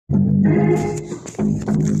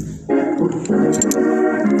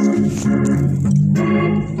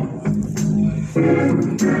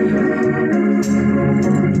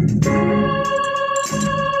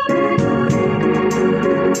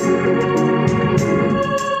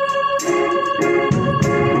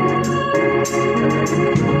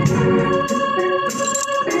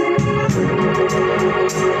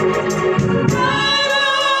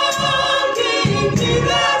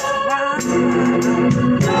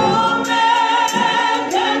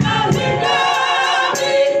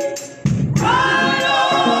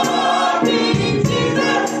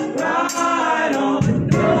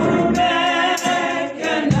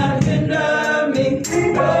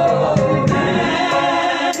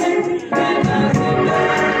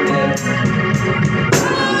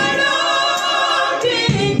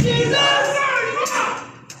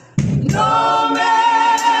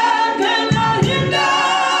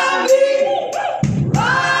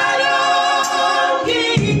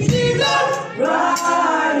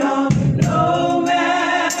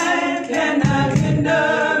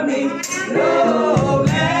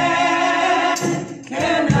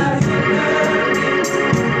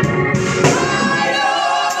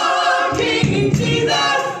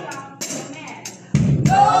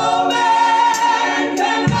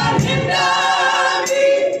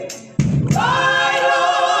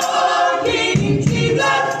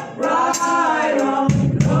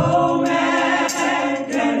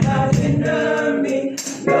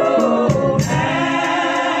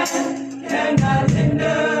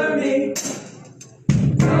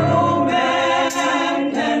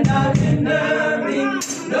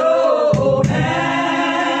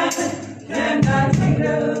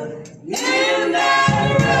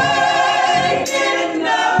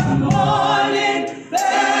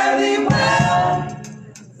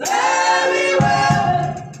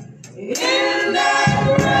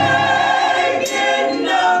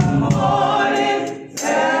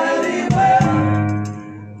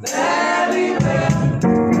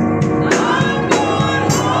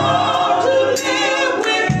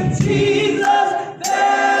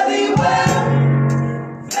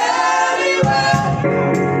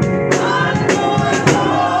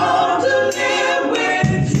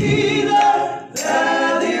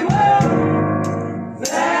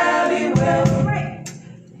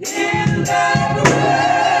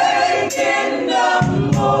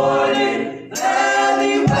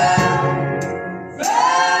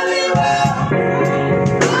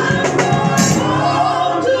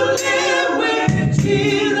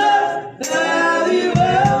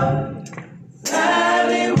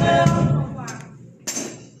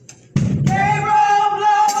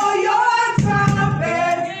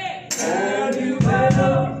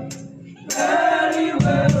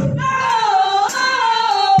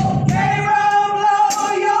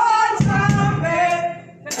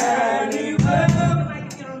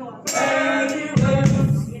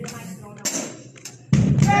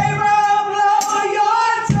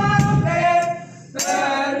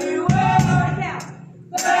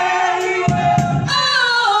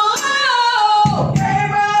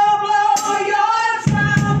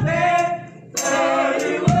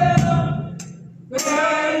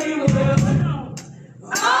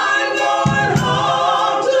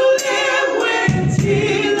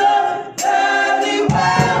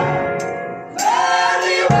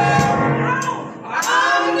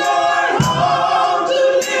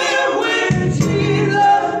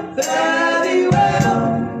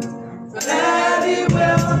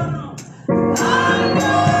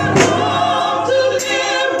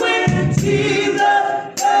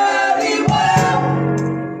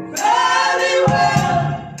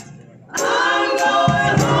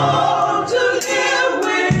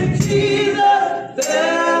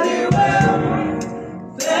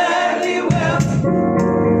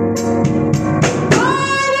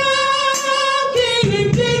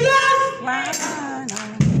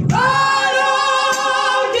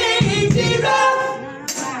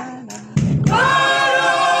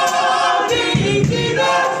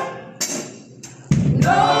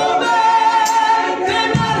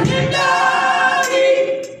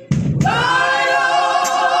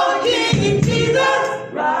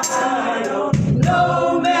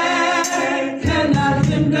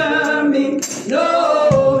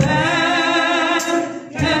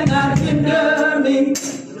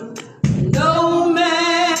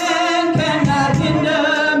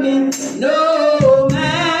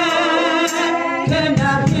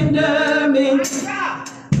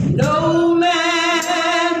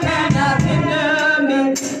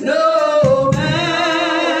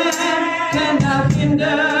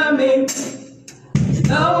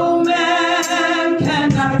No man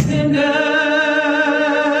cannot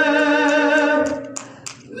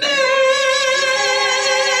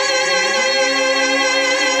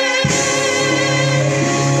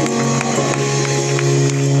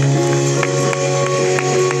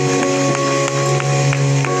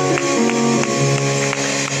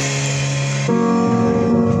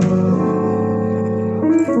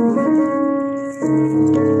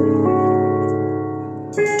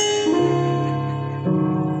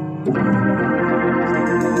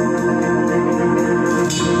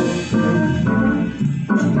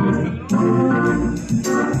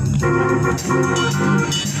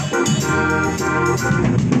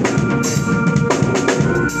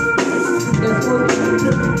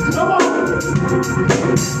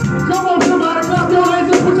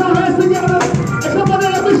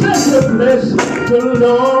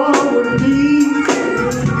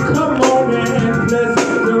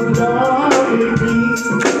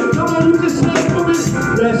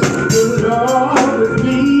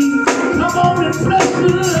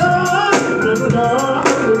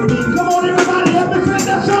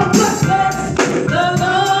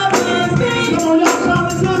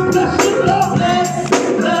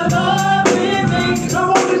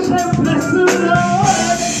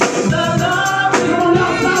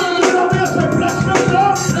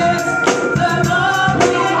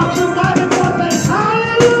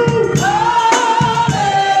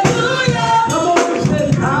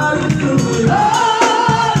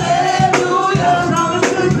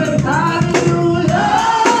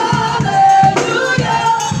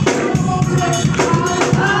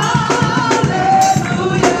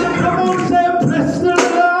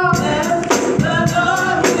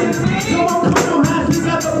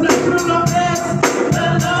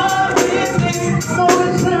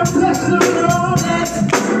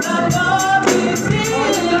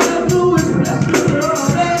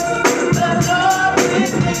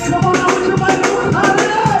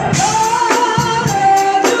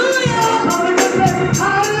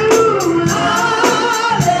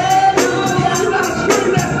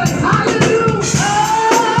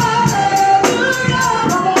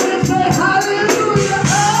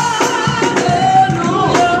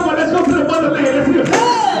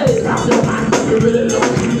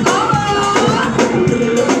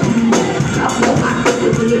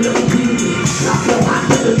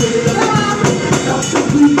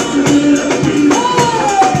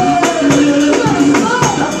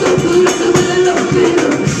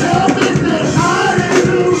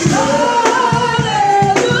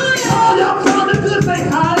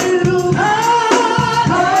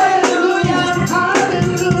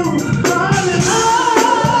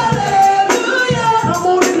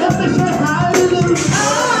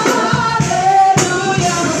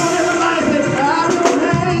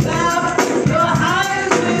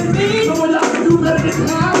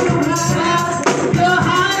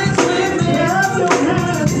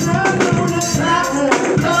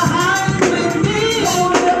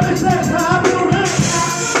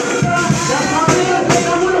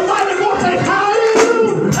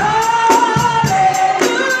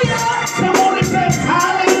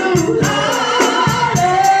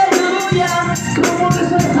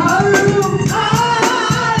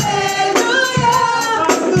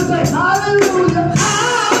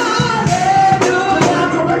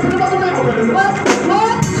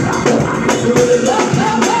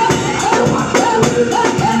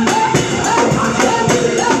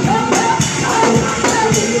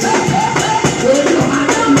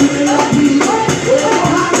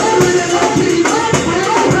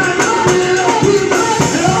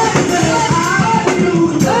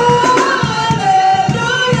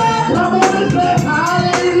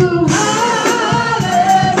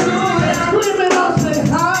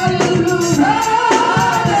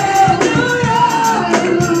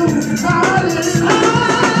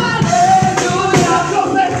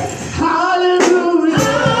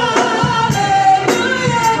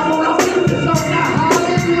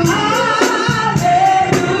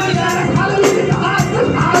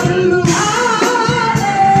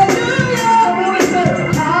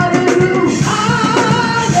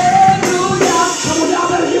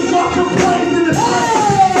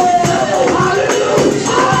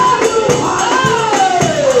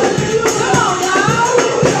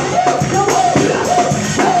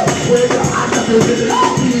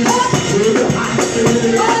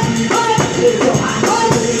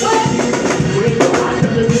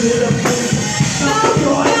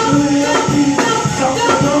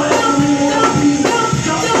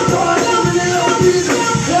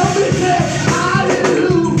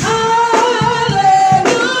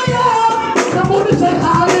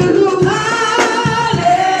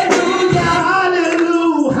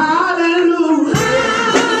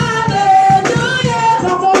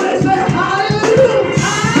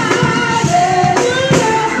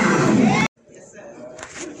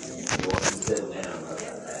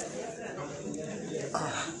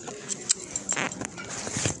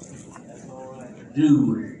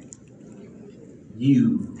Do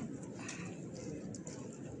you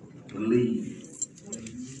believe?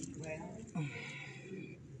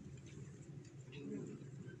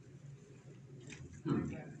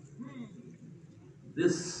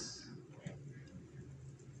 This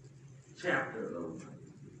chapter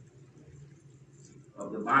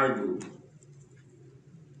of the Bible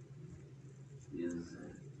is a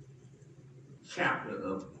chapter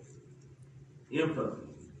of emphasis.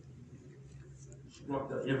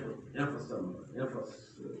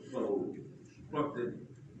 So structured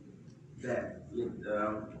that it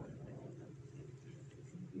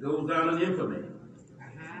goes down in infamy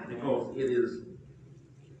because it is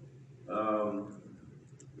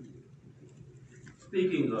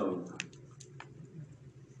speaking of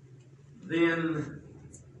then,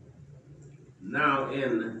 now,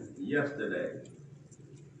 and yesterday.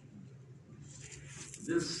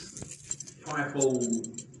 This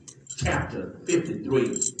trifold chapter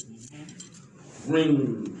 53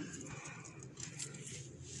 brings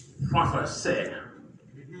prophecy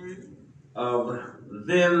of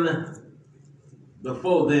then,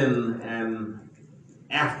 before then, and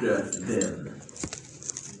after then.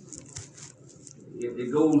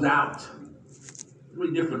 It goes out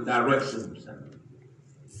three different directions,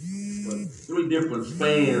 but three different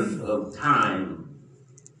spans of time.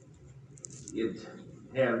 It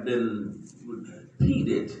has been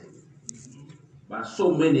repeated by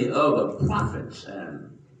so many other prophets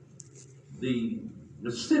and the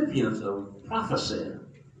recipients of prophecy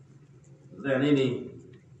than any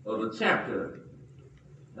other chapter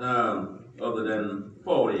other than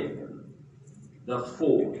 40 and thus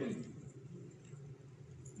 4.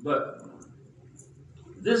 But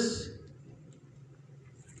this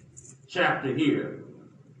chapter here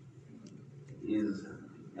is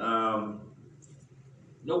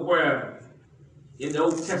nowhere in the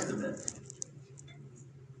Old Testament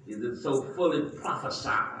is it so fully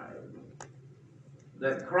prophesied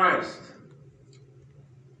that Christ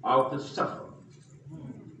ought to suffer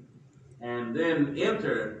and then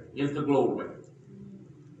enter into glory.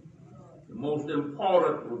 The most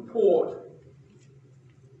important report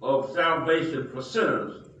of salvation for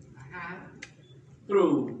sinners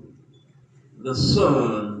through the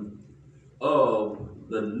Son of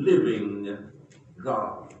the living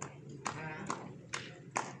God.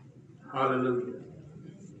 Hallelujah.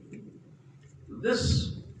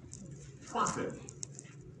 This prophet,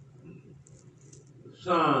 the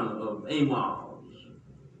son of Amos,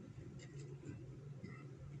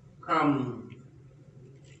 come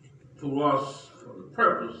to us for the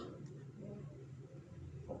purpose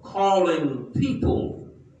of calling people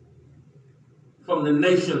from the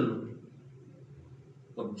nation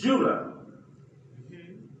of Judah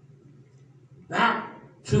back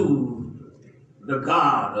to the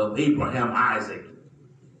God of Abraham, Isaac,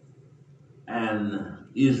 and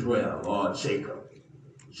Israel, or Jacob.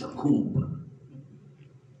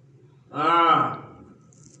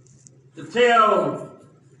 To tell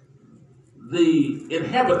the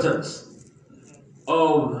inhabitants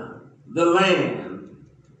of the land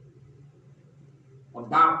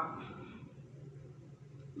about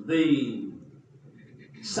the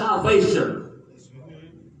salvation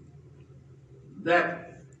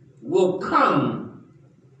that will come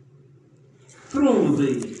through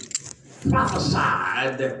the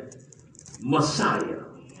prophesied Messiah.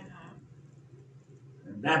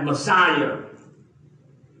 And that Messiah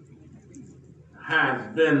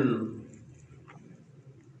has been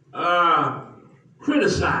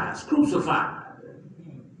criticized, crucified,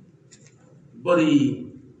 but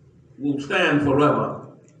he will stand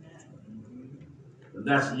forever. And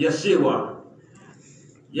that's Yeshua,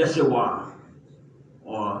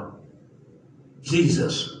 or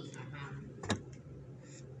Jesus.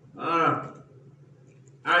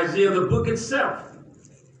 Isaiah, the book itself,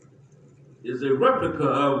 is a replica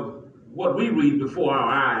of what we read before our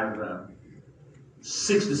eyes,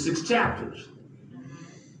 66 chapters,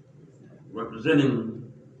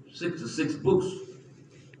 representing 66 books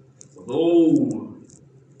of the Old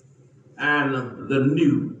and the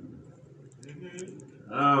New.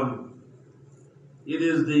 It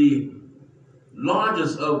is the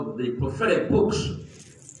largest of the prophetic books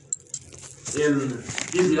in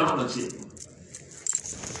theology.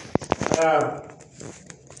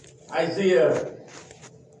 Isaiah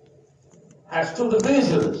has two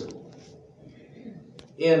divisions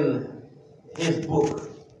in his book.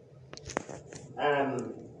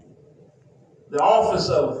 And the office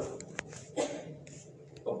of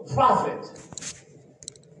a prophet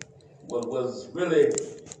was really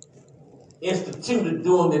instituted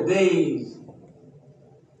during the days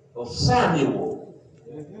of Samuel.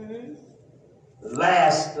 the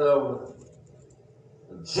last of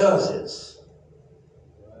the judges.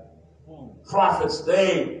 Prophets,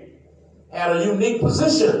 they had a unique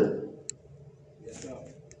position.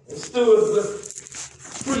 They stood with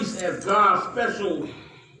priests as God's special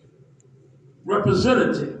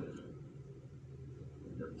representative.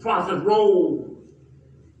 The prophet's role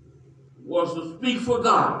was to speak for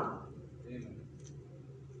God,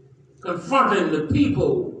 confronting the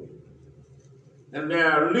people and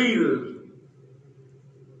their leaders,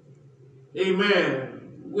 amen,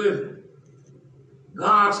 with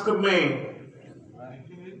God's command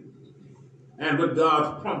and with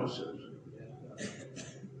God's promises.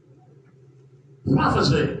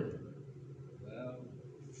 Prophecy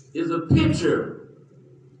is a picture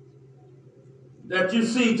that you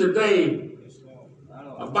see today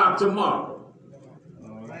about tomorrow.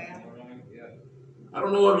 I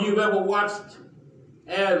don't know if you've ever watched,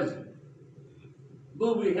 as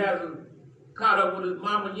Booby hasn't caught up with his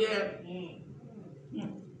mama yet,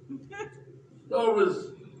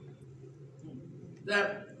 stories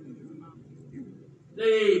that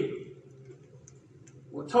they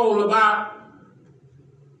were told about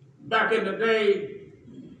back in the day,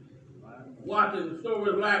 watching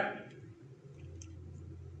stories like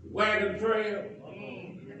Wagon Trail,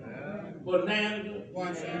 Bonanza,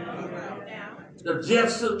 the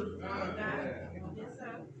Jetsons.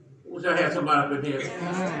 Wish I had somebody up in here.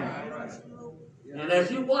 And as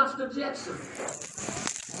you watch the Jetsons,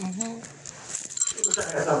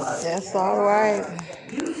 that's all right.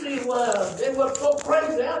 you see, well, they were so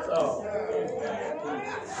crazy, I thought.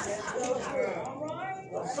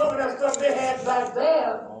 Some of that stuff they had back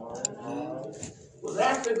there was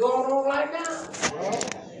actually going on right now.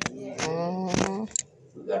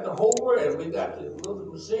 We got the whole world. We got the little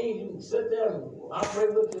machine. You can sit there and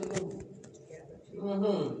operate with it.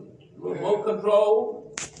 Remote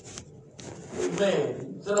control.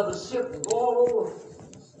 Amen. Set up a ship and go all over.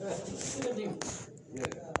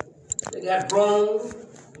 They got drones.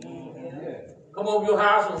 Come over your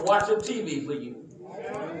house and watch your TV for you.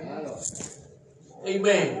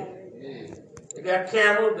 Amen. They got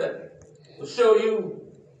cameras that will show you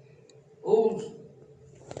who's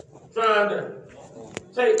trying to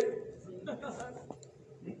take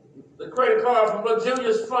the credit card from Brother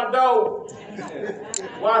Junior's front door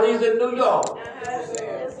while he's in New York.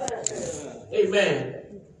 Amen.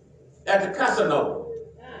 At the casino.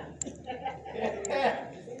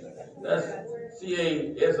 That's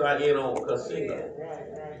CASINO, casino.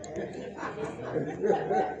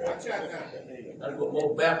 That's what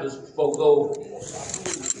most Baptist folk go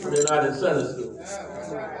when they're not in Sunday school.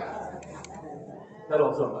 Hello,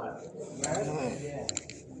 somebody.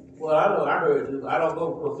 Well, I heard you. I don't go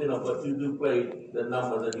to casino, but you do play the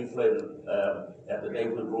numbers and you play at the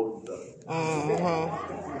neighborhood grocery store.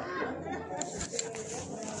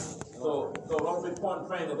 So don't be pointing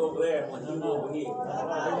fingers over there when you go over here.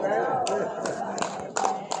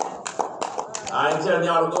 I ain't telling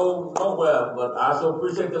y'all to go nowhere, but I so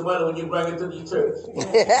appreciate the money when you bring it to the church.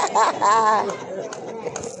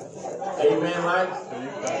 Amen, Mike?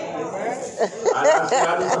 I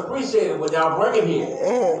just appreciate it when y'all bring it here.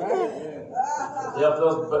 It helps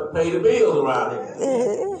us pay the bills around here.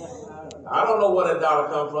 I don't know where that dollar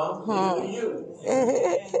comes from. Neither do you.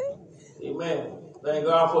 Amen. Thank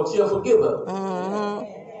God for a cheerful giver.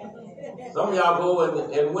 Some of y'all go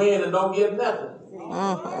and win and don't get nothing.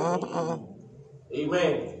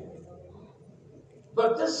 Amen.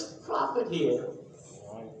 But this prophet here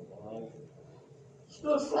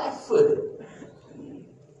stood flat-footed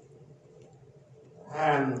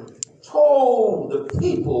and told the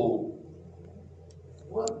people,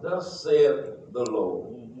 what thus saith the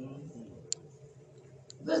Lord.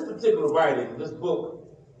 This particular writing, this book,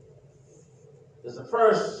 is the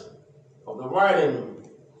first of the writing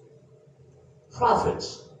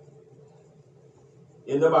prophets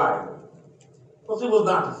in the Bible. Because he was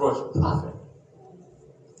not the first prophet.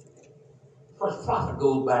 The first prophet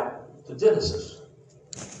goes back to Genesis.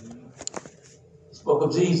 He spoke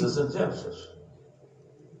of Jesus in Genesis.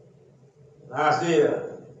 And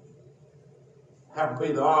Isaiah happened to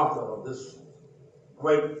be the author of this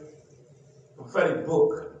great prophetic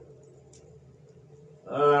book.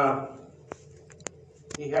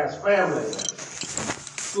 He has family,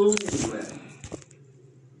 school, and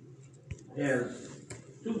has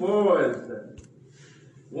two boys.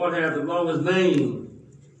 One has the longest name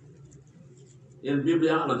in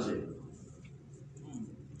bibliology.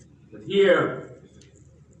 But here,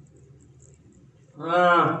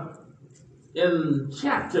 in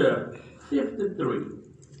chapter 53,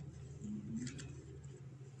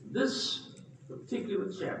 this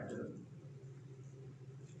particular chapter,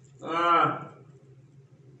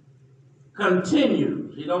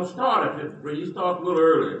 continues. He don't start at 53. He starts a little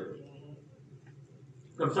earlier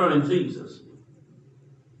concerning Jesus.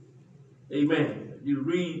 Amen. You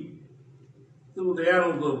read through the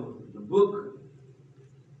annals of the book,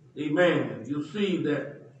 amen, you'll see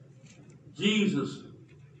that Jesus,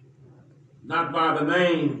 not by the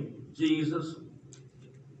name Jesus,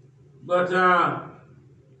 but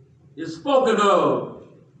is spoken of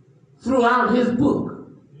throughout his book,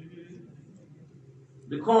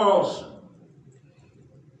 because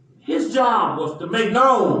his job was to make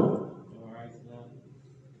known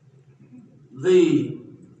the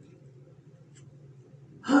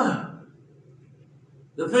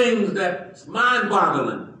things that's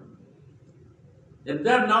mind-boggling. It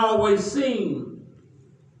doesn't always seem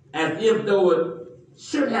as if though it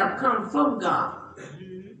should have come from God.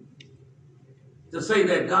 To say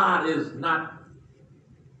that God is not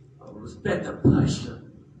a respecter of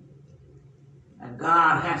person, and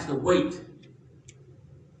God has to wait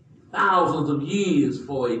thousands of years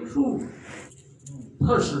for a true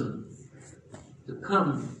person to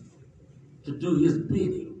come to do his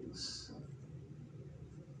biddings.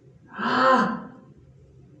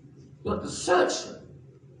 But the search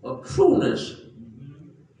of trueness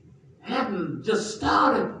hadn't just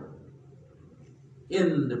started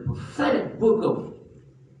in the prophetic book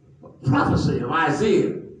of prophecy of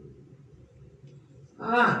Isaiah.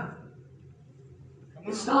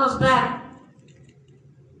 It starts back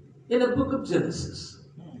in the book of Genesis,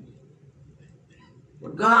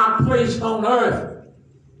 when God placed on earth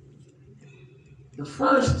the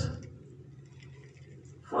first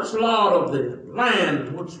lord of the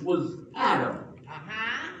land, which was Adam.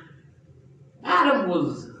 Adam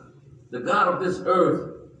was the God of this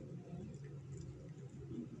earth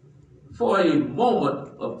for a moment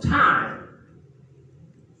of time,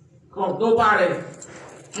 because nobody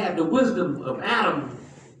had the wisdom of Adam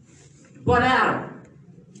but Adam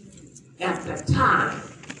at that time.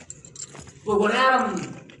 But when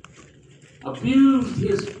Adam abused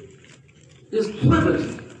his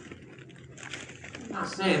privilege, I'm not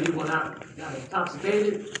saying he went out and got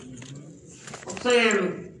intoxicated, I'm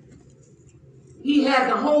saying he had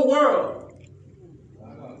the whole world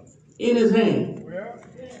in his hand.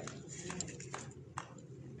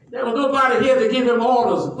 There was nobody here to give him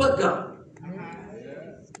orders but God.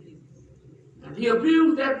 And he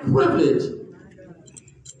abused that privilege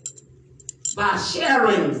by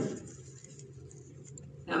sharing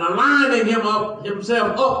and aligning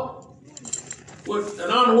himself up with an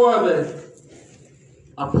unworthy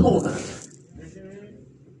opponent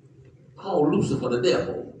called Lucifer, the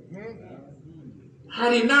devil.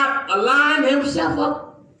 Had he not aligned himself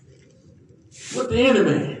up with the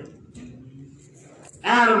enemy,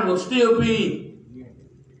 Adam would still be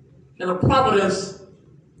in a providence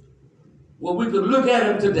where we could look at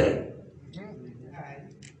him today.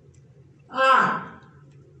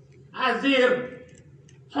 Isaiah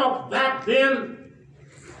talks back then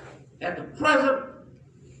at the present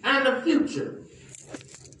and the future.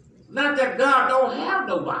 Not that God don't have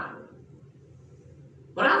nobody,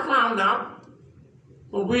 but I found out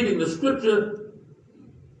from reading the scripture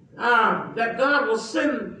that God will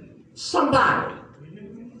send somebody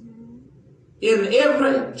in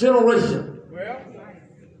every generation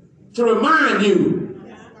to remind you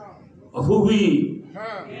of who he is.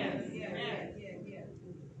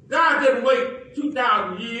 God didn't wait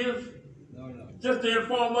 2,000 years just to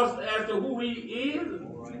inform us as to who he is.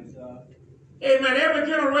 Amen. Every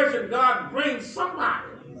generation God brings somebody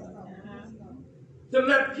to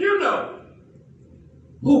let you know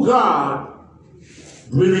who God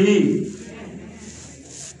really is.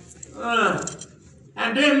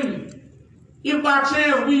 And then if by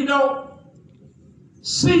chance we don't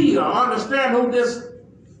see or understand who this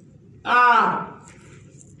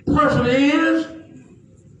person is,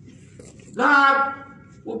 God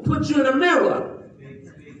will put you in a mirror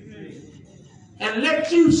and let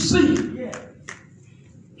you see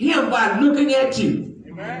him by looking at you.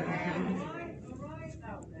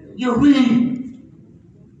 You read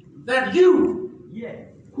that you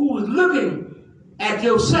who is looking at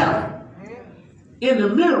yourself in the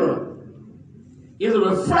mirror is a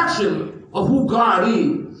reflection of who God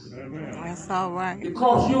is. That's all right.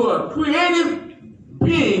 Because you are a creative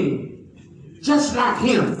being just like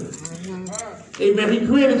him. Amen. He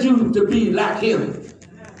created you to be like him.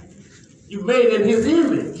 You made in his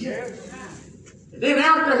image. And then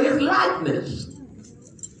after his likeness,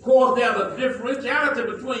 of course, there's a differentiality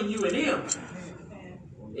between you and him.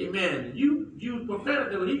 Amen. You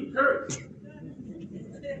prophetically, he cursed.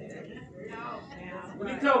 When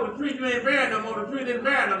he told the tree you ain't bearing no more, the tree didn't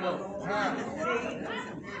bear no more.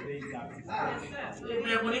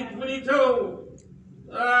 Amen. When he told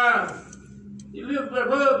Elizabeth's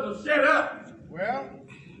husband shut up, well,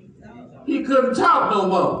 he couldn't talk no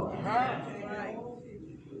more.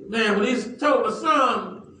 Man, when he told the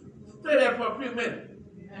son, stay there for a few minutes.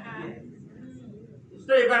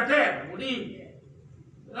 Stay back there. When he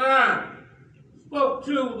spoke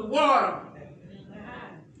to the water,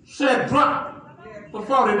 said drop for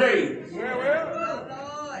 40 days.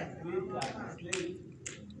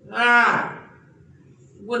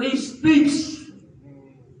 When he speaks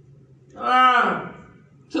to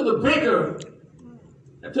the baker,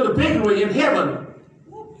 to the bakery in heaven,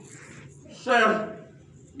 says,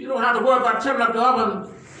 you don't have to worry about turning up the oven.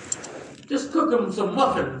 Just cook them some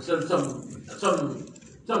muffins and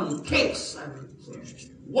some cakes and some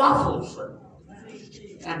waffles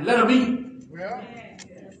and let them eat.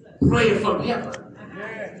 Pray from heaven.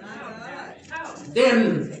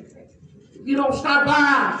 Then, if you don't stop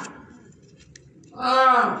by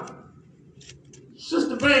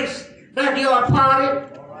Sister Banks' backyard party,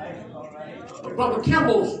 or Brother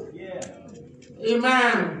Kimball's,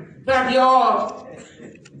 amen, backyard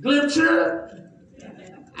glimcher,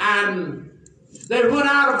 and they run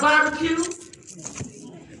out of barbecue,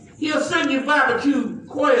 he'll send you barbecue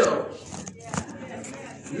quails,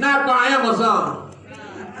 not by Amazon.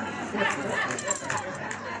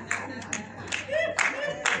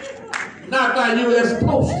 Not by U.S.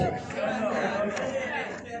 Postal.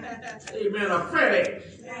 Amen. A FedEx.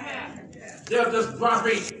 They'll just drop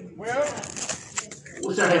it. Well,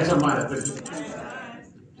 wish I had somebody for you.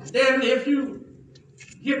 Then if you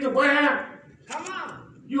get to where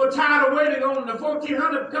you are tired of waiting on the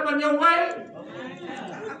 1400 coming your way,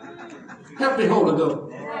 help me, Holy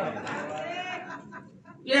Ghost.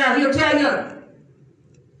 Yeah, he'll tell you,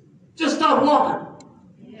 just start walking.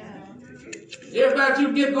 Everybody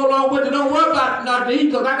you get go along with it, don't worry about nothing to eat,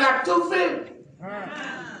 because I got 2 fish.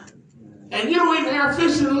 And you don't even have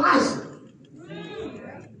fishing license.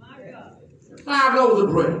 5 loaves of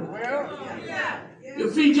bread. You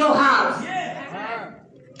feed your house.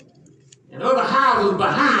 And other houses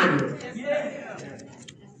behind you.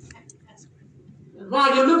 And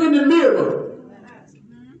while you look in the mirror,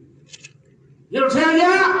 he'll tell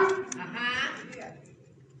you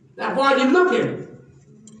that while you're looking,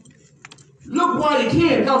 look while you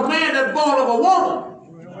can, because man that's born of a woman,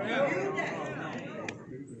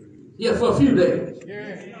 here for a few days.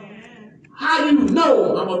 How you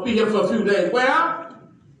know I'm going to be here for a few days? Well,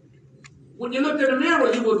 when you looked in the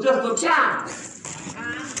mirror, you were just a child.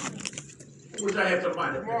 I wish I had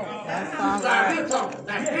somebody. I did talk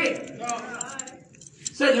back then.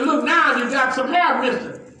 Say you look now, you got some hair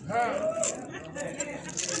missing.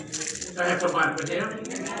 I had somebody for him.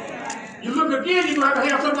 You look again, you're going to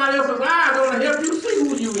have somebody else's eyes on to help you see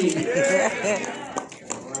who you is.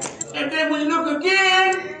 And then when you look again,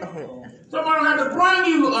 somebody will have to bring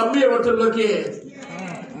you a mirror to look in.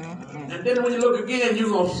 And then when you look again, you're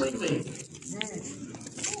going to see me.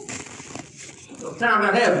 Sometimes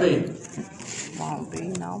that has been. Won't be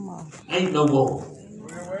no more. Ain't no more.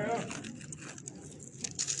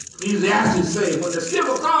 Ecclesiastes say, when the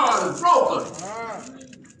silver cord is broken,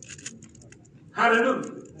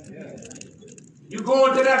 hallelujah, you go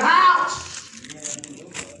into that house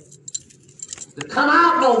to come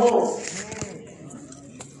out no more.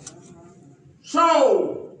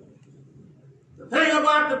 So, the thing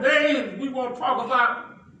about today we want to talk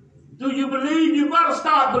about, do you believe? You better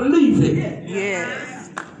start believing. Yes.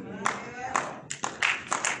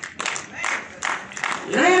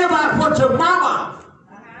 It ain't about what your mama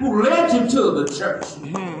who led you to the church,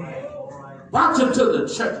 brought you to the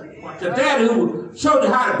church, what your daddy who showed you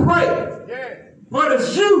how to pray. But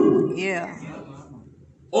it's you,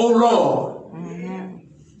 oh Lord,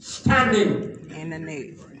 standing in the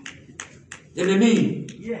need. In the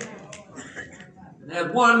need. And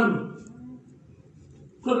as one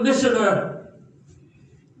commissioner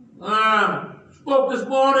spoke this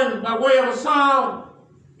morning by way of a song,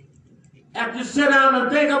 after you sit down and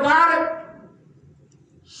think about it,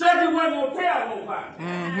 said you weren't going to tell nobody.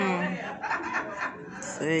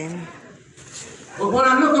 See? But when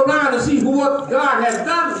I look around and see what God has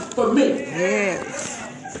done for me,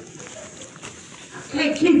 I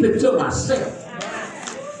can't keep it to myself.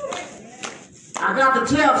 I got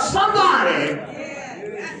to tell somebody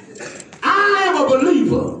I am a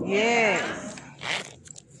believer.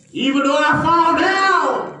 Even though I fall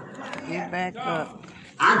down, get back up.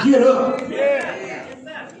 I get up.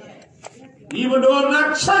 Even though I'm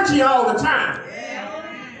not churchy all the time,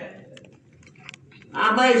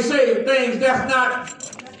 I may say things that's not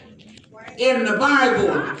in the Bible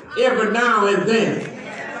every now and then.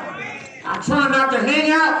 I try not to hang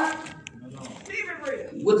out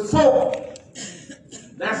with folk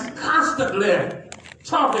that's constantly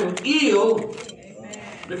talking ill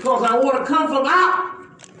because I want to come from out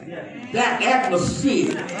that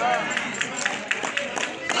atmosphere.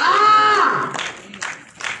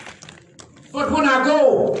 But when I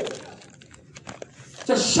go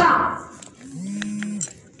to shop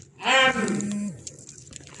and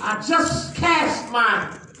I just cashed my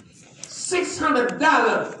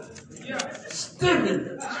 $600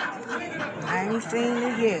 stimulus. I ain't seen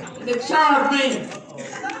it yet. They charged me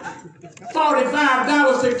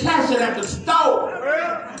 $45 to cash it at the store.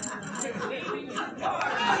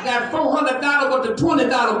 I got $400 worth of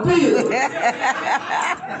 $20 bills.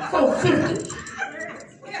 $450.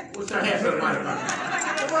 Wish I had some money.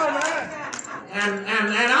 And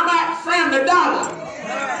I'm at Family Dollar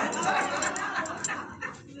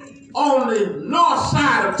on the north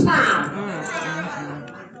side of town.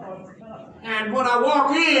 And when I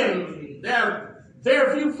walk in, there are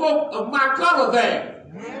very few folk of my color there.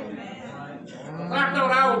 I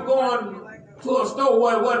thought I was going to a store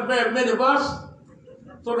where there wasn't very many of us,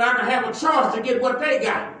 so that I could have a choice to get what they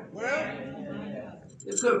got.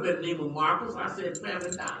 It could have been Neiman Marcus. I said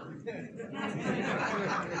Family Dollar.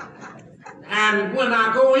 And when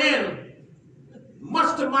I go in,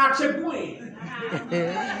 much to my chagrin,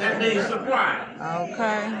 that means surprise.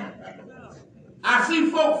 Okay. I see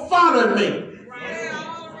folk following me.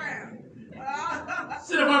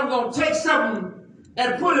 See if I'm going to take something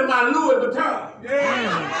and put in my Louis Vuitton.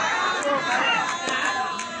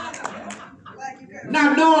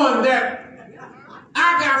 Not knowing that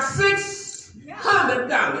I got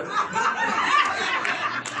 $600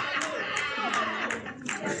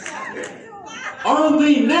 on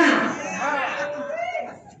me now.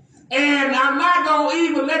 And I'm not going to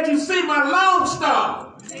even let you see my Lone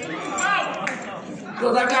Star.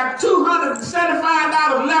 Because I got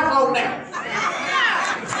 $275 left on that.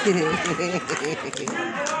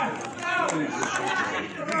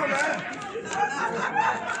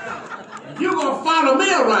 You're going to follow me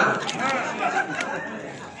around.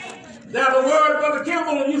 Now the word Brother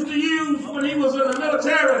Kimball used to use when he was in the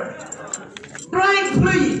military, blank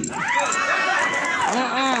please.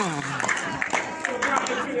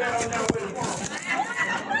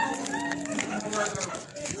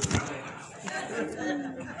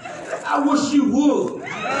 I wish you would. You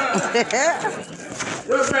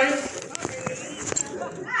know what I'm saying?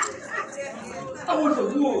 I wish it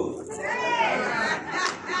would.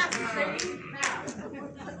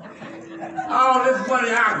 All this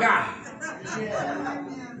money I got,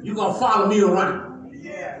 you gonna follow me around.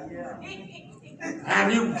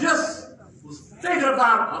 And you just was thinking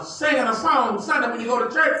about singing a song Sunday when you go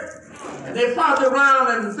to church, and they followed you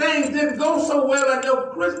around and things didn't go so well in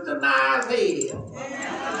your Christianized head.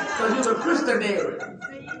 Because you were Christianary.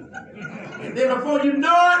 And then before you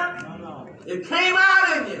know it, it came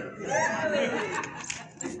out in you.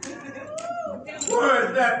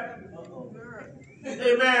 Words that,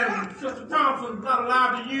 amen, Sister Thompson's not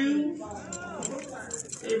allowed to use.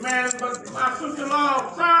 Amen, but my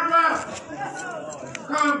sister-in-law, Sandra,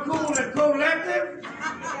 calm, cool, and collected,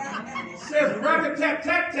 says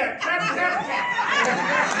rat-a-tat-tat-tat-tat-tat-tat.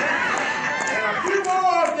 And a few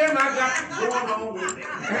more of them I got going on with it.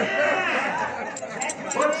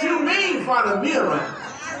 What you mean, Father Mira?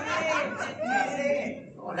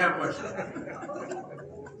 Lord have mercy.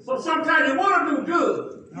 So sometimes you want to do good.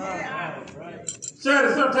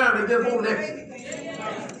 Certainly sometimes they just won't let you.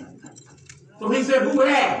 So he said, who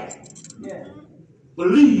has?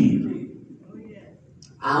 Believe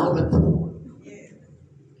our report.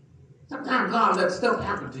 Sometimes God lets stuff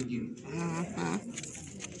happen to you.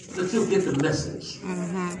 That you'll get the message.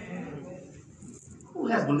 Who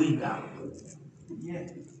has believed our report?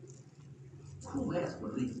 Who has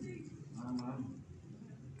believed?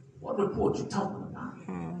 What report you talking about?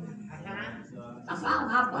 I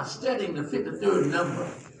found out by studying the 53rd number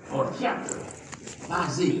or chapter of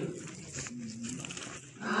Isaiah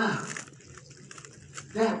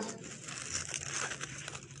that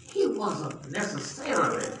he wasn't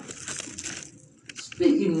necessarily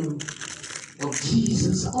speaking of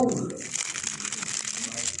Jesus only.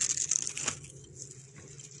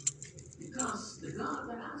 Because the God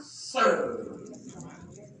that I serve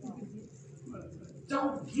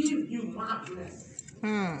don't give you my blessing.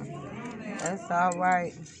 That's all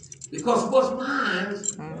right. Because what's mine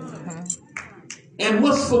and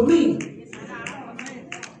what's for me,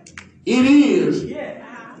 it is.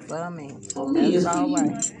 But I mean, For me, it's all for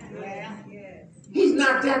you. right. He's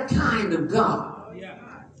not that kind of God.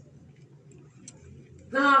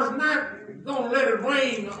 God's not gonna let it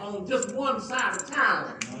rain on just one side of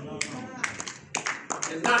town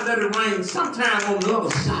and not let it rain sometime on the other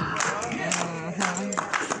side.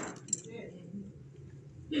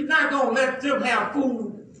 He's not gonna let them have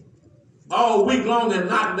food all week long and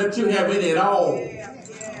not let you have any at all.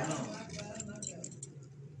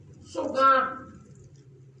 So God,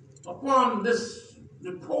 upon this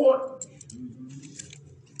report,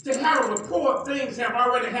 to have a report, things have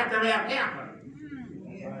already happened.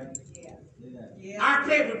 I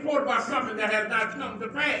can't report about something that has not come to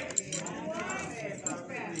pass.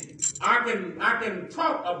 I can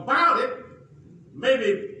talk about it,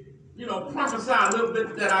 maybe, prophesy a little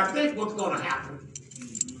bit that I think what's going to happen.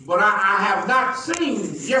 But I have not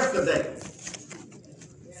seen yesterday.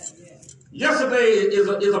 Yesterday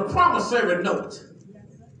is a promissory note.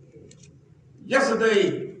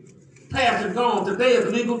 Yesterday past and gone. Today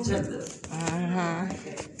is legal tender.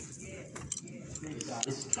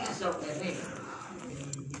 It's cash out at hand.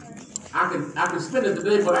 I can spend it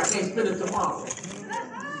today, but I can't spend it tomorrow.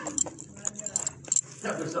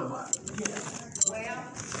 Help me somebody.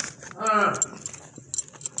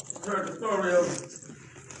 Heard the story of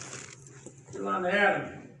Yolanda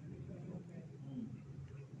Adams.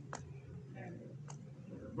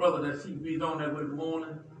 The brother that she beat on that with the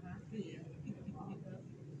morning.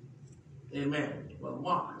 Amen. Brother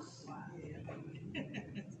Marcus.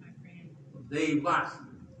 Dave Watson,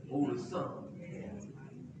 oldest son,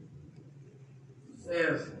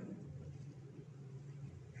 says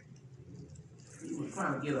he was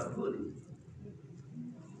trying to get a hoodie.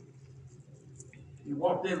 He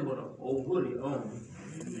walked in with an old hoodie on.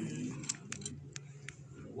 He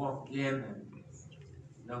walked in, and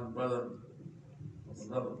young brother of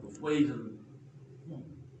another persuasion,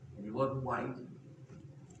 and he wasn't white.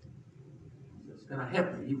 He says, "Can I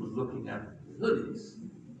help you?" He was looking at the hoodies,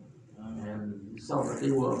 and he saw that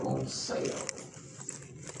they were on sale.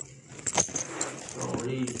 So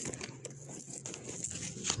he was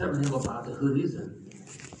telling him about the hoodies, and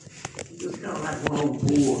he just kind of like went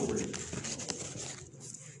overboard with it.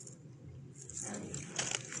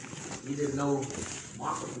 He didn't know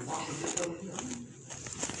Marcus didn't know him.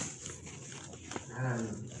 And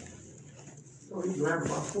so he grabbed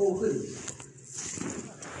about 4 hoodies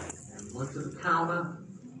and went to the counter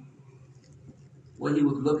where he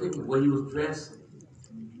was looking, where he was dressed.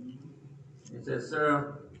 He said,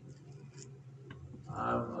 "Sir,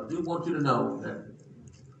 I do want you to know that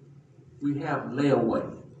we have layaway."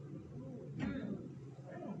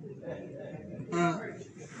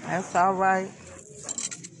 That's all right.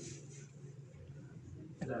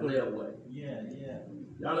 Layaway. Yeah.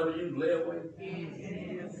 Y'all ever use layaway?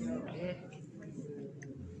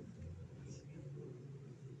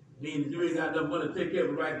 Means you ain't got enough money to take care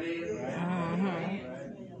of it right there.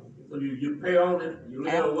 So you pay on it, you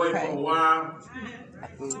lay away for a while.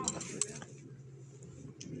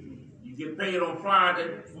 You get paid on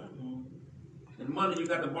Friday. And Monday you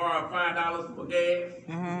got to borrow $5 for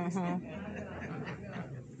gas.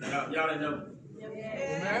 Y'all didn't know.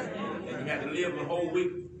 And you had to live the whole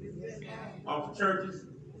week off of churches.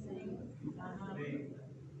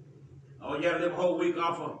 Oh, you had to live a whole week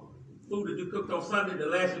off of food that you cooked on Sunday that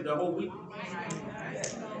lasted the whole week.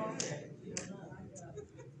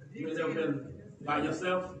 You ain't never been by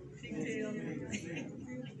yourself?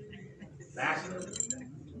 Bachelor?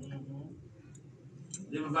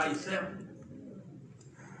 Living by yourself?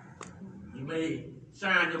 You may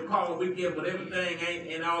shine your car weekend, but everything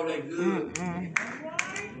ain't all that good.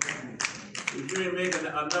 If you ain't making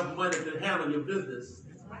enough money to handle your business,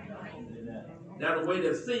 that'll way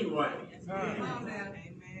that seem right.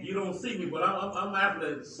 You don't see me, but I'm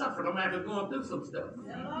after suffering. I'm after going through some stuff.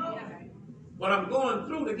 But I'm going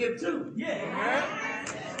through to get to.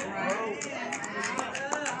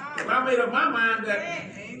 If I made up my mind that,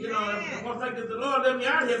 once I get the Lord let me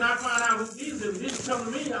out here and I find out who Jesus is, Jesus come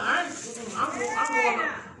to me,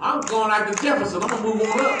 I'm going like the Jefferson. I'm going to move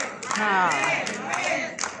on up.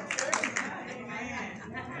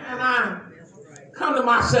 And I come to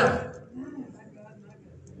myself.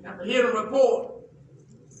 After hearing the report,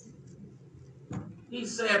 he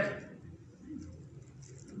said,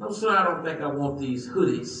 "No, sir, I don't think I want these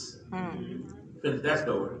hoodies." Finish that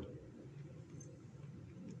story.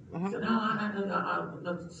 He said,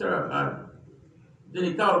 "No, sir." Then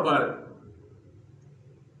he thought about it.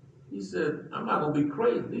 He said, "I'm not going to be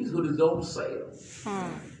crazy. These hoodies are on sale.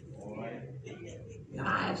 And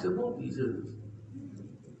I actually want these hoodies."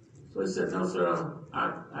 So he said, "No, sir,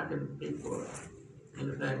 I can pay for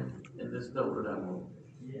anything in this store that I want."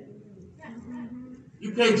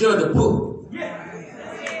 You can't judge a book.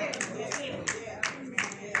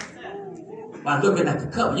 by looking at the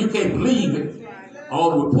cover. You can't believe it,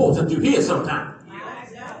 all the reports that you hear sometimes.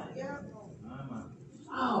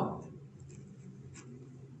 Oh,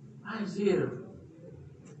 Isaiah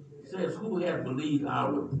says, who has believed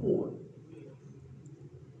our report?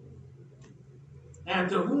 And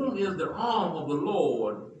to whom is the arm of the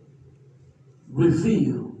Lord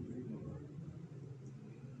revealed?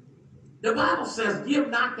 The Bible says, give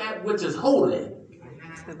not that which is holy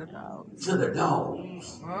to the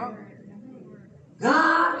dogs.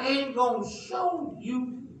 God ain't going to show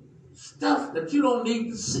you stuff that you don't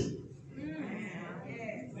need to see.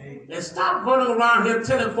 And stop running around here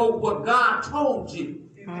telling folk what God told you.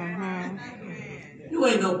 You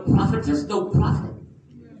ain't no prophetess, no prophet.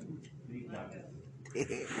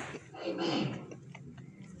 Amen.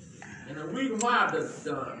 And the reason why the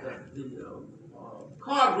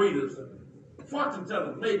card readers, fortune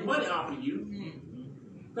tellers made money off of you,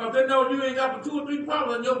 because they know you ain't got but 2 or 3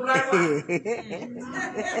 problems in your black life.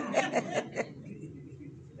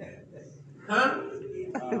 Huh?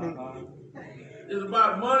 It's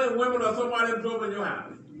about money, women, or somebody that drove in your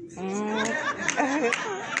house.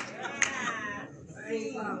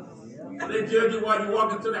 They judge you while you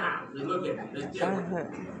walk into the house. They look at you. They judge you.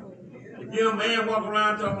 If you're a man walking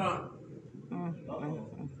around talking about,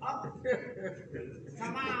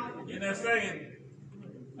 and they're saying,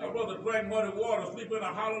 I'd rather drink muddy water, sleep in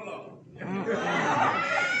a hollow log.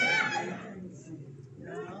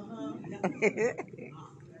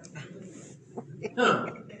 Huh.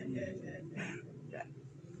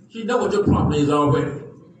 She know what your problem is already.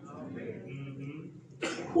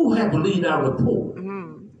 Who have believed our report?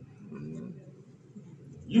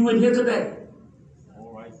 You in here today?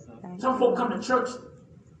 Some folk come to church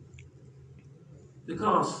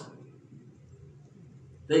because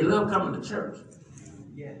they love coming to church.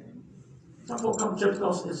 Some folk come to church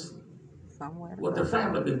because it's what their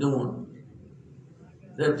family been doing.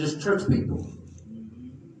 They're just church people.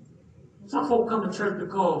 Some folk come to church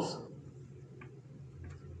because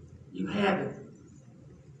you had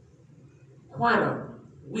quite a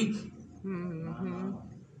week.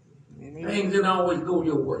 Things didn't always go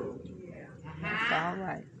your way. That's all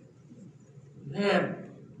right. You had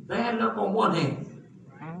bad luck on one hand,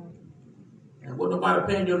 and with nobody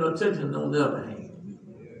paying you no attention on the other hand.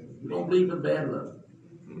 You don't believe in bad luck.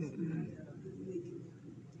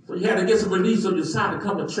 So you had to get some release, so you decided to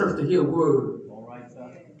come to church to hear a word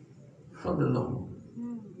from the Lord.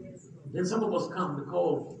 Then some of us come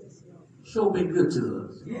because show been good to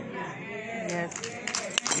us. Yes.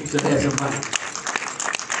 You should have somebody.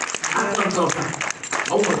 I come to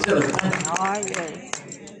I want to tell him thank you. Oh, yes.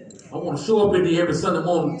 I want to show up in here every Sunday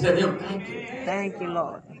morning and tell him thank you. Thank you,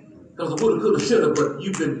 Lord. Because I woulda, coulda, shoulda, but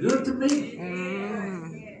you've been good to me.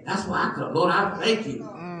 That's why I come. Lord, I thank you.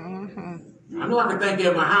 I know I can thank you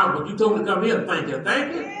at my house, but you told me to come here and thank you.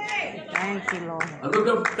 Thank you. Thank you, Lord. I look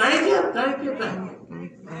up, thank you, thank you, thank you.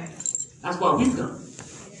 That's why we come.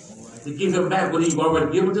 To give him back what he's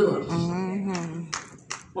already given to us.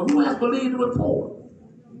 But who has believed the report?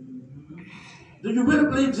 Do you really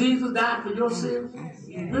believe Jesus died for your sins?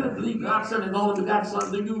 Do you really believe God sent his only begotten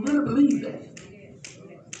Son? Do you really believe that?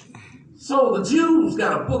 So the Jews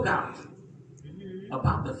got a book out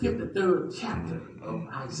about the 53rd chapter of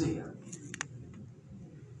Isaiah.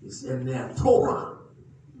 It's in their Torah.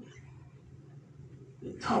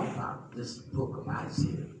 They talk about this book of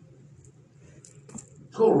Isaiah.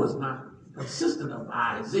 Torah is not consistent of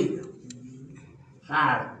Isaiah,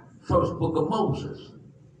 first book of Moses.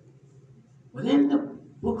 But in the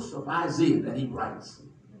books of Isaiah that he writes,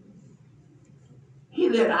 he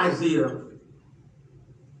let Isaiah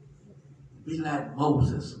be like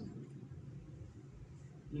Moses.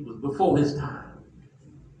 He was before his time.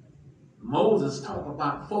 Moses talked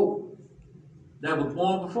about folk that was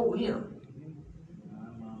born before him,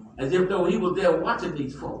 as if though he was there watching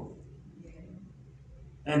these folk.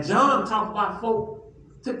 And John talked about folk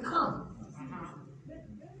to come,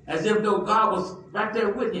 as if though God was right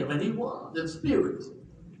there with him, and he was in spirit.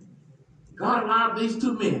 God allowed these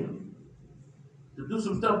two men to do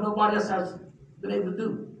some stuff nobody else has been able to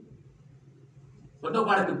do. But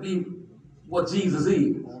nobody could be what Jesus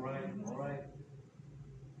is. All right.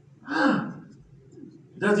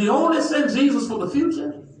 Does he only send Jesus for the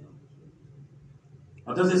future?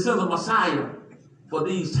 Or does he send the Messiah for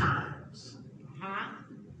these times?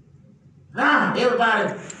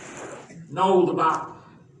 Everybody knows about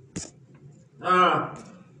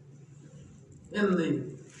in the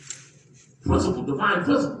principle, divine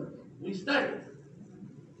principle, we study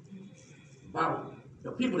about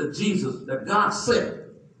the people that Jesus, that God sent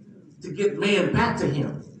to get man back to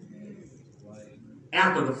him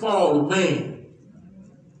after the fall of man.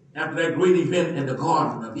 after that great event in the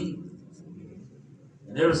Garden of Eden.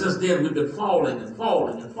 And ever since then, we've been falling and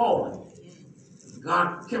falling and falling.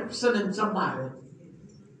 God kept sending somebody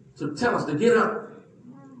to tell us to get up.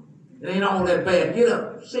 It ain't all that bad. Get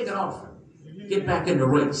up, shake it off, get back in the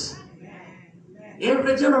race.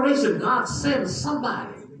 Every generation, God sends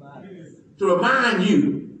somebody to remind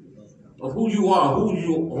you of who you are,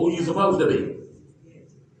 who you're supposed to be.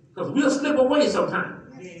 Because we'll slip away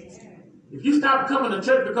sometimes. If you stop coming to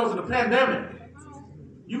church because of the pandemic,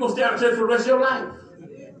 you're going to stay out of church for the rest of your life.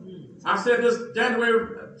 I said this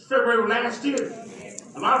February last year.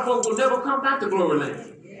 A lot of folks will never come back to Glory Land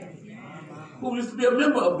who used to be a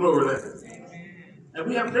member of Glory Land. And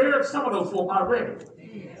we have buried some of those folk already.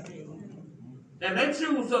 And they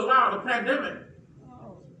choose to allow the pandemic,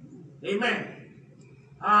 amen,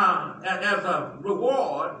 as a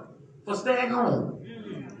reward for staying home.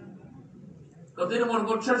 Because they didn't want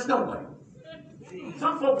to go to church no way.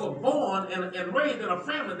 Some folks were born and raised in a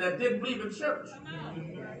family that didn't believe in church.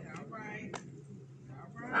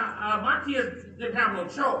 My kids didn't have no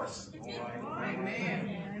choice.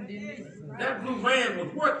 That blue van was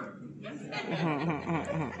working.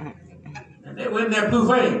 And they were in that blue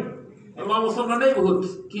van, along with some of the neighborhood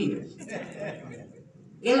kids.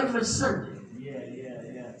 Every Sunday.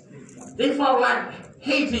 They fought like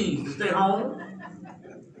Hades to stay home.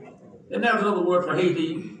 And there's another word for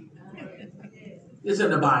Hades. It's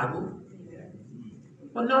in the Bible.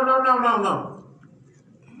 But no.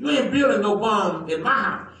 You ain't building no bomb in my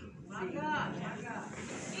house.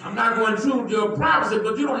 I'm not going to intrude your privacy,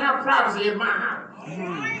 but you don't have privacy in my house.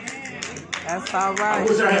 That's all right. I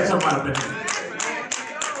wish I had somebody up there.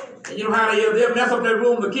 And you know how they'll mess up that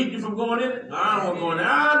room to keep you from going in it? I don't want to go in there.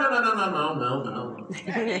 No.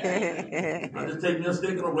 I just take me a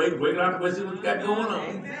stick and a rake, break it out the way, see what you got going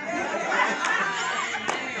on.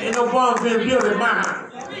 Ain't no bombs being built in my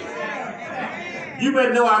house. You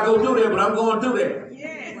better know I go through there, but I'm going through there.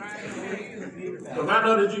 Because I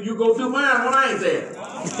know that you go through mine when I ain't there.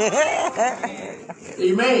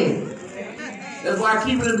 Amen. That's why I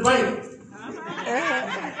keep it in the bank.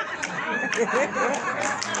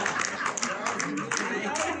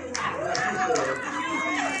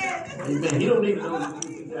 Amen. He don't need to know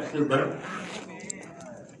that too, buddy.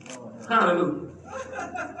 Hallelujah.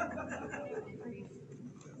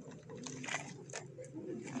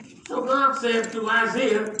 So God said through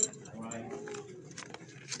Isaiah,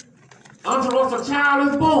 unto us a child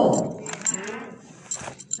is born.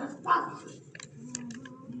 That's prophecy.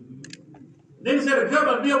 Then he said the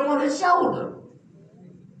government be upon his shoulder.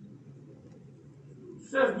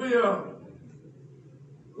 Says we're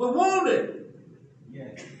wounded.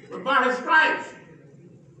 But by his stripes,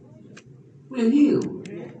 we're healed.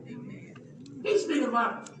 He's speaking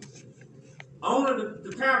about only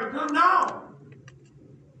the time to come. No.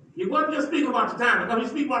 He wasn't just speaking about the time to come. He's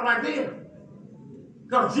speaking about right there.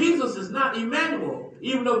 Because Jesus is not Emmanuel,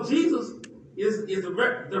 even though Jesus is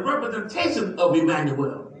the representation of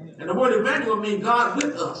Emmanuel. And the word Emmanuel means God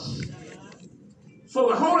with us. So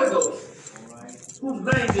the Holy Ghost, whose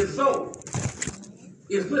name is Zoe,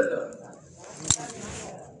 is with us.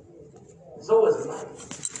 Zoe is life.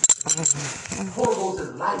 The Holy Ghost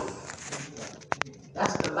is life.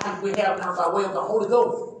 That's the life we have now by way of the Holy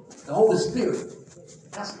Ghost, the Holy Spirit.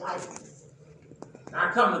 That's life. Now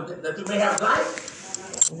I come that you may have life.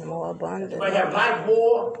 More abundant. You may have life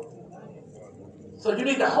more. So you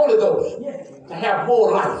need the Holy Ghost to have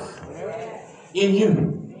more life in you.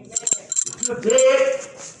 If you're dead,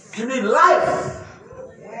 you need life.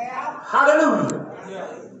 Hallelujah.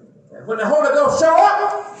 And when the Holy Ghost show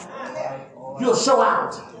up, you'll show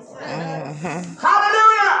out.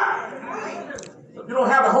 Hallelujah. So if you don't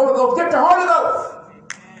have the Holy Ghost, get the Holy Ghost.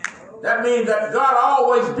 That means that God will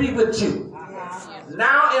always be with you.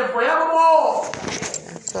 Now and forevermore.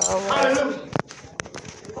 Hallelujah.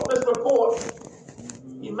 On this report,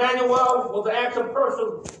 Emmanuel was the actual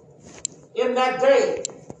person in that day.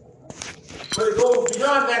 But it goes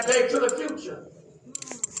beyond that day to the future.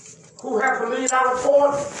 Who has believed our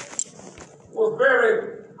report was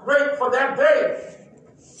very great for that day.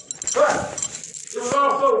 But it was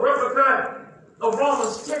also a replica of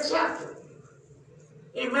Romans 10th chapter.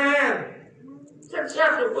 Amen. 10th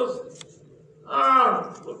chapter was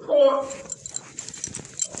report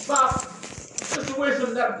about the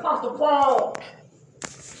situation that Apostle Paul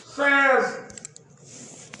says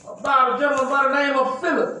about a gentleman by the name of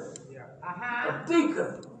Philip, a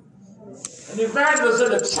deacon, an evangelist in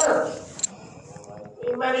the church.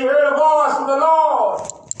 Amen. He heard a voice from the Lord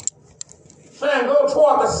saying, go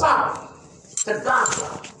toward the south to Gaza.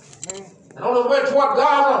 And on his way toward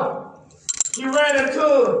Gaza, he ran into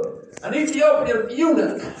an Ethiopian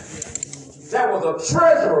eunuch that was a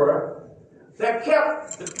treasurer that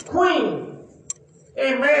kept the queen,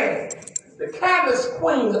 amen, the Candace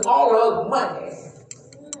queen, all her money.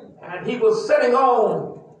 And he was sitting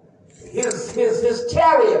on his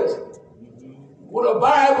chariot with a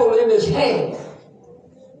Bible in his hand.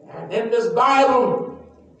 And in this Bible,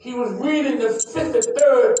 he was reading the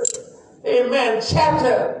 53rd, amen,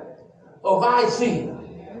 chapter of Isaiah.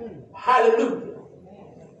 Hallelujah.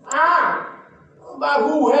 About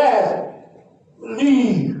who has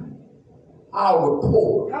believed our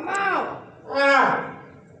report. Come on.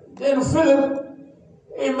 Then Philip,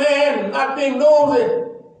 amen, not being nosy,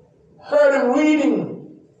 heard him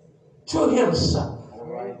reading to himself. All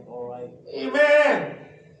right. Amen.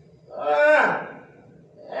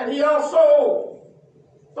 And he also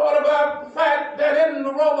thought about the fact that in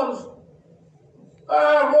the Romans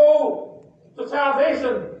road to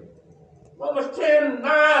salvation, Romans 10:9,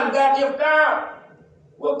 that if thou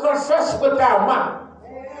wilt confess with thy mouth,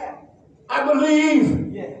 I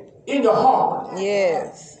believe in your heart.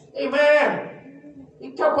 Yes. Amen.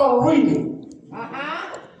 He kept on reading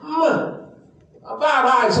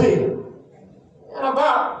about Isaiah and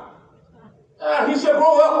about, he should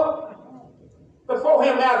grow up before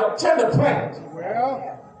him as a tender plant,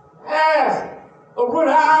 as a root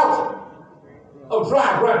out of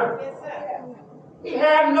dry ground. He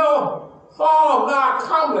had no form nor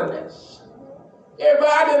comeliness.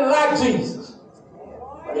 Everybody didn't like Jesus.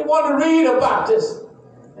 But he wanted to read about this.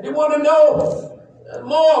 And he wanted to know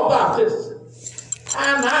more about this.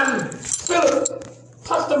 And Philip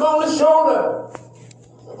touched him on the shoulder.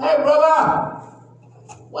 Hey, brother,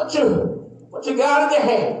 what you got in your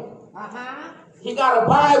hand? He got a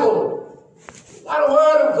Bible. He got a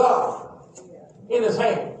word of God in his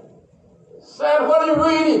hand. He said, what are you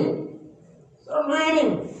reading? So I'm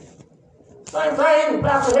reading. Same thing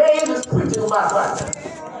Pastor Hayes is preaching about right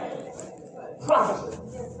now. Prophecy.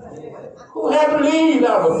 Who had believed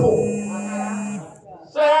our report?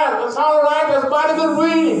 Said, it's all right, that's mighty good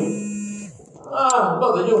reading.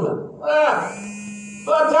 Brother Euna.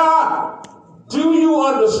 But do you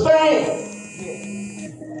understand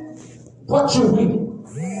what you're reading?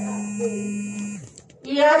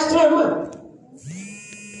 He asked him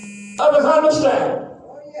of his understanding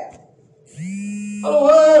of the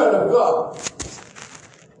word of God.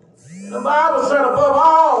 The Bible said, above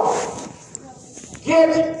all, get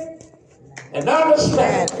it and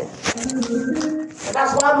understand it. And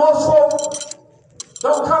that's why most folks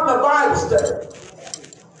don't come to Bible study.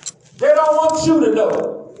 They don't want you to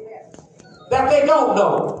know that they don't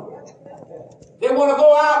know. They want to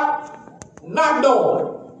go out not knowing,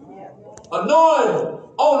 or knowing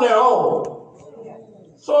on their own.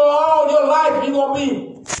 So all your life you're going to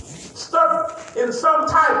be stuck in some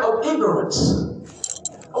type of ignorance.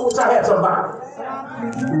 I wish I had somebody.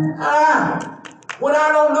 When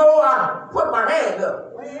I don't know, I put my hand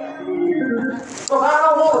up. Because I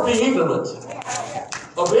don't want to be ignorant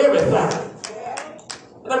of everything.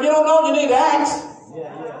 And if you don't know, you need to ask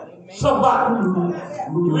somebody.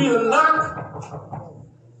 You either knock,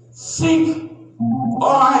 seek,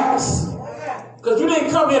 or ask. Because you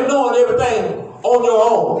didn't come here knowing everything on your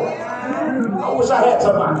own. I wish I had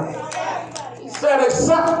somebody. He said,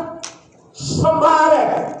 except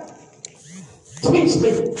somebody teach me.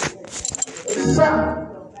 Except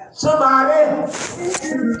somebody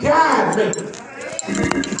guide me.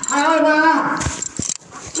 How am I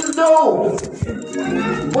to know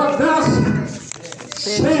what thus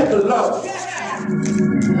said the Lord?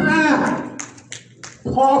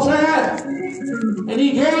 Paul said, and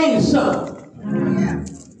he gave some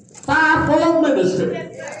fivefold ministry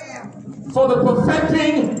for the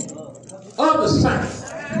perfecting of the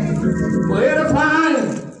saints, for edifying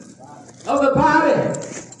of the body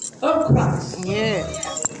of Christ. Yeah.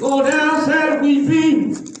 Go down, said we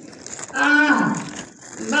be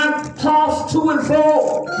not tossed to and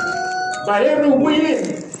fro by every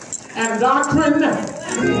wind and doctrine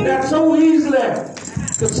that so easily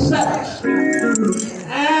besets.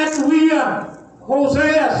 And we,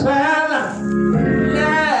 Hosea said,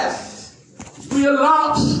 yes, we are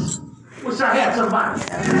lost. Wish I had somebody.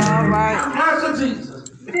 All right. Master Jesus.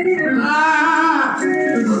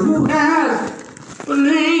 Who has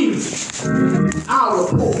believed our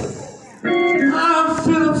report?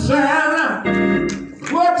 Philip said,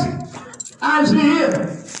 what Isaiah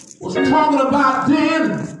was talking about then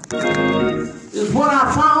is what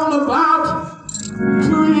I found about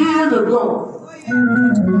 2 years ago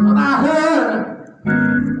when I heard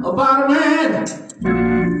about a man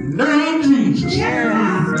named Jesus.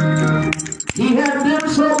 He had been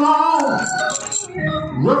so long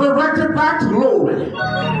resurrected back to glory.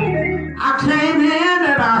 I came in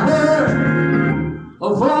and I heard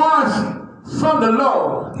a voice from the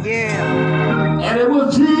Lord. Yeah. And it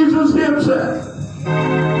was Jesus himself.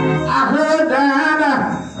 I heard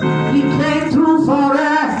that he came through for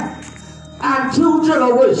that and 2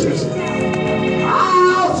 generations.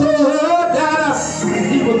 I also heard that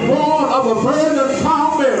he was born of a virgin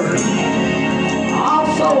called Mary. I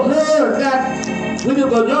also heard that when he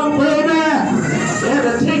was a young baby, they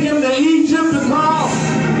had to take him to Egypt because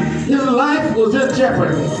his life was in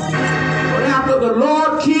jeopardy. But after the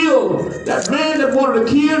Lord killed that man that wanted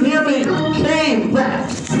to kill him, he came back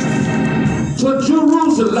to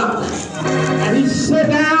Jerusalem. And he sat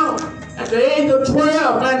down at the age of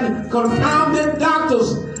 12 and confounded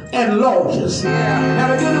doctors and lawyers.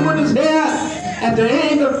 Had a good with his hair. At the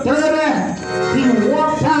age of 30, he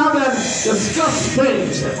walked out and discussed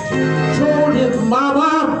things. Told his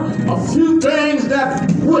mama a few things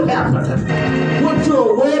that would happen. Went to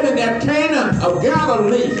a wedding at Cana of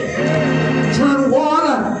Galilee. Turned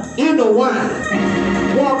water into wine.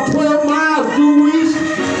 Walked 12 miles due east.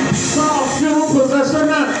 Saw a funeral procession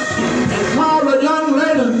and called a young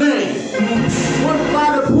lady's name. Went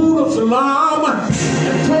by the pool of Siloam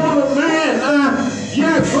and told a man,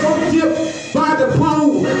 yes, go dip by the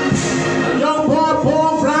pool. A young boy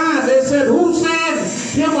born blind. They said, who sent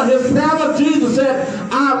him or his brother? Jesus said,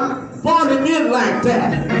 I brought him in like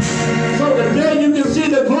that. So today you can see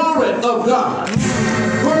the glory of God.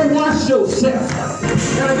 Go wash yourself.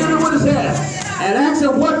 And I give you what it says. And ask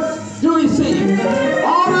him, what do you see?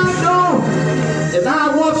 All I know is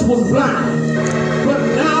I once was blind, but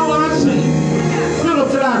now I see. Philip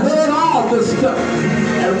said, I heard all this stuff.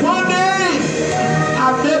 And one day,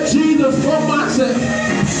 I met Jesus for myself.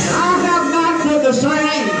 I have not been the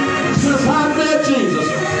same since I met Jesus.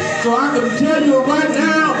 So I can tell you right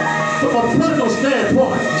now, from a personal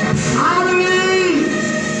standpoint, I believe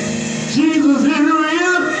Jesus is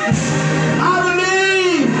real. I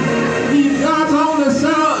believe he's God's only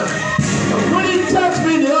son. But when he touched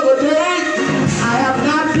me the other day, I have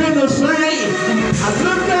not been the same. I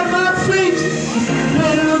looked at my feet,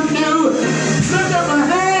 they look new. Looked at my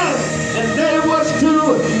hands, and they was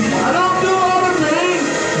too. I don't do all the things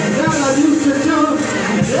that I used to do.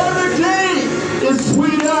 And every day is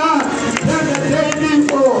sweeter than the day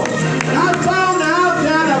before. And I found out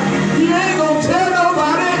that he ain't gonna tell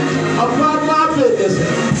nobody about my business.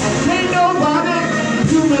 Can't nobody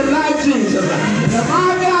do me like Jesus. If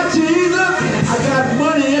I got Jesus, I got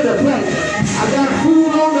money in the bank. I got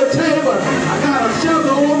food on the table. I got a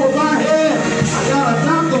shelter over my head. I got a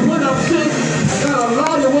doctor when I'm sick. I got a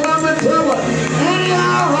lawyer when I'm in trouble. Ain't he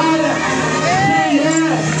all right?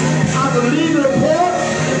 Yeah. I believe the report.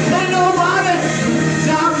 Ain't nobody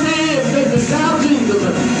doubt me if they can doubt Jesus.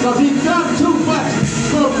 Because he's done too much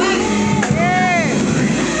for me.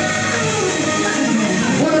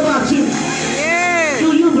 What about you? Do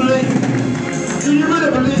you believe? Do you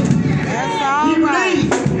really believe? That's all You right. believe?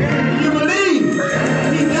 You believe?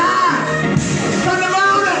 He died. Sunday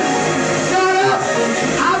morning. Got up.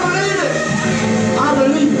 I believe it. I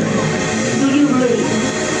believe it. Do you believe?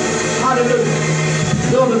 Hallelujah.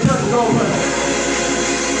 Build the church is open.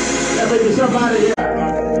 There may be somebody here.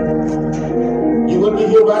 You wouldn't be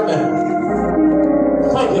here right now.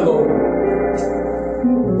 Thank you, Lord.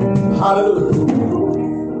 Hallelujah.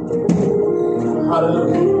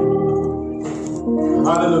 Hallelujah.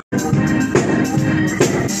 Hallelujah.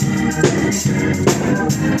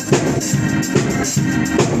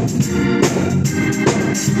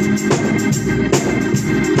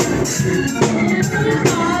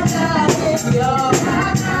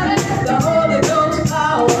 The Holy Ghost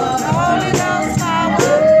power. Holy Ghost power.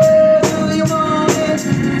 Do you want it?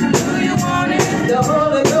 Do you want it? The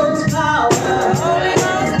Holy Ghost power. Holy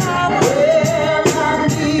Ghost power. Well, I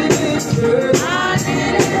need it, church. I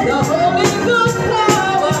need it. The Holy Ghost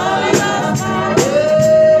power. Holy Ghost power.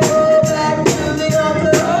 Well, go back to the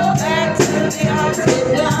altar. Go back to the altar. Get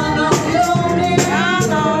down on your knees. Down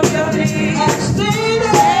on your knees. And stay Stay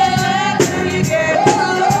there. there till you get Well,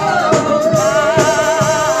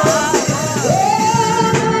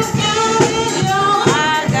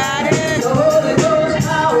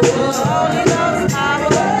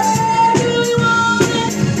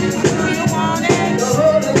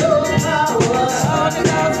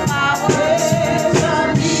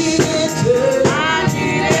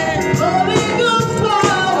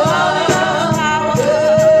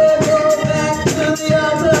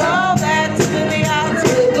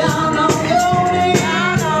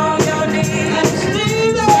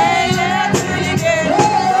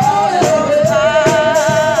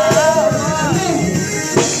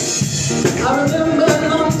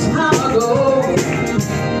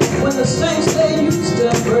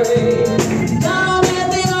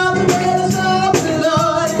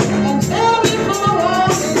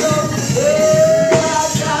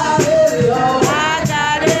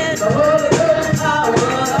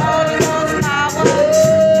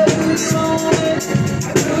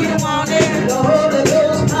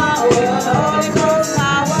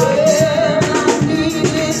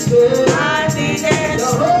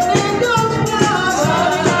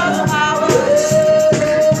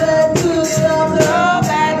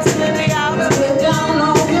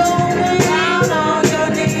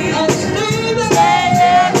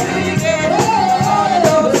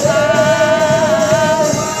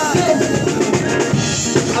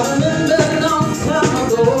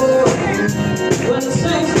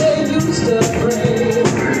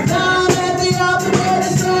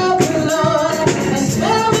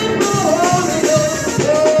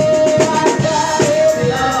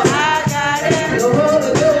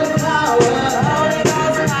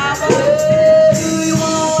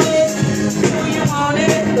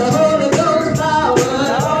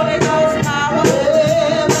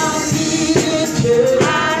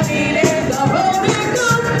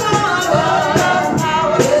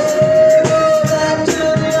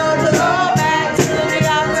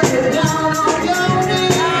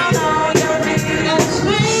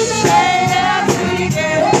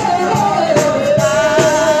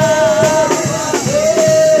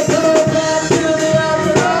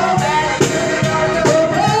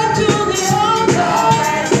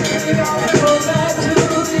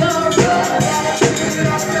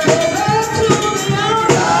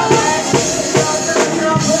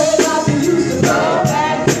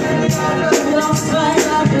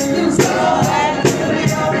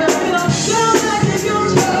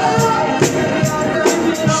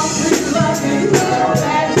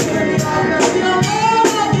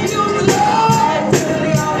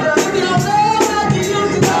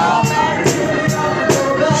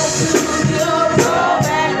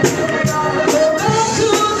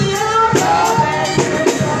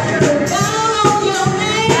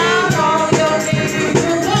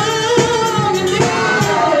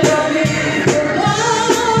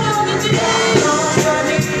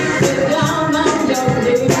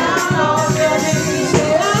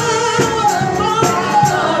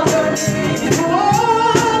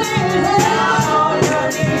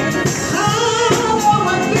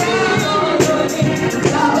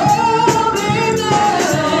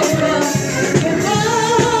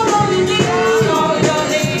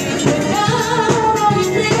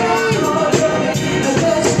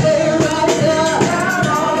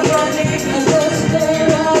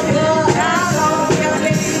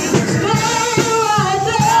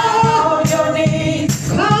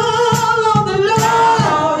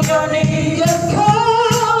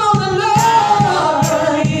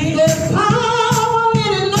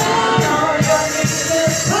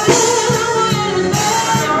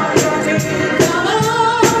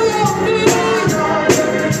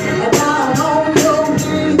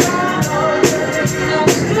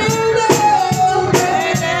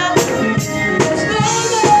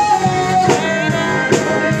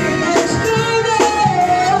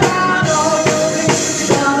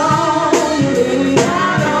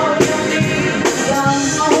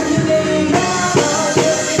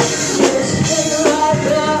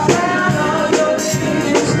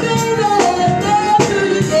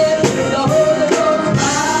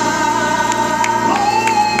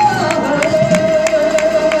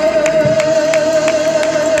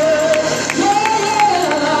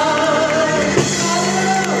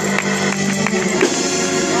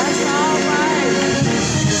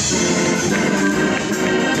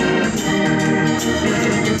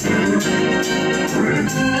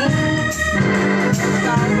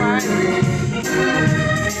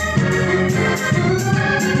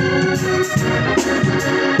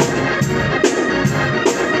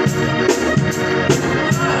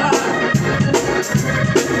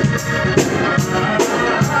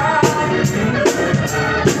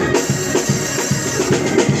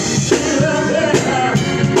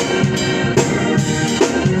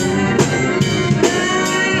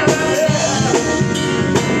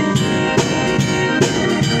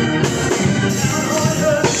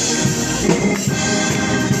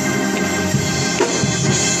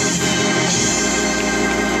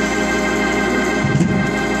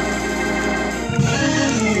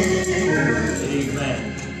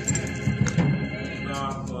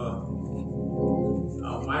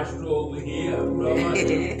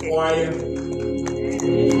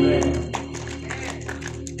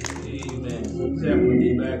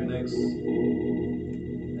 back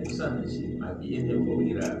next Sunday. She might be in here before we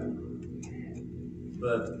get out.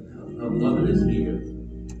 But her mother is here.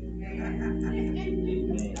 Amen.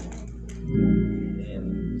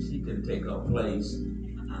 And she can take her place.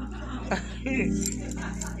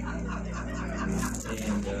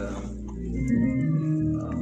 And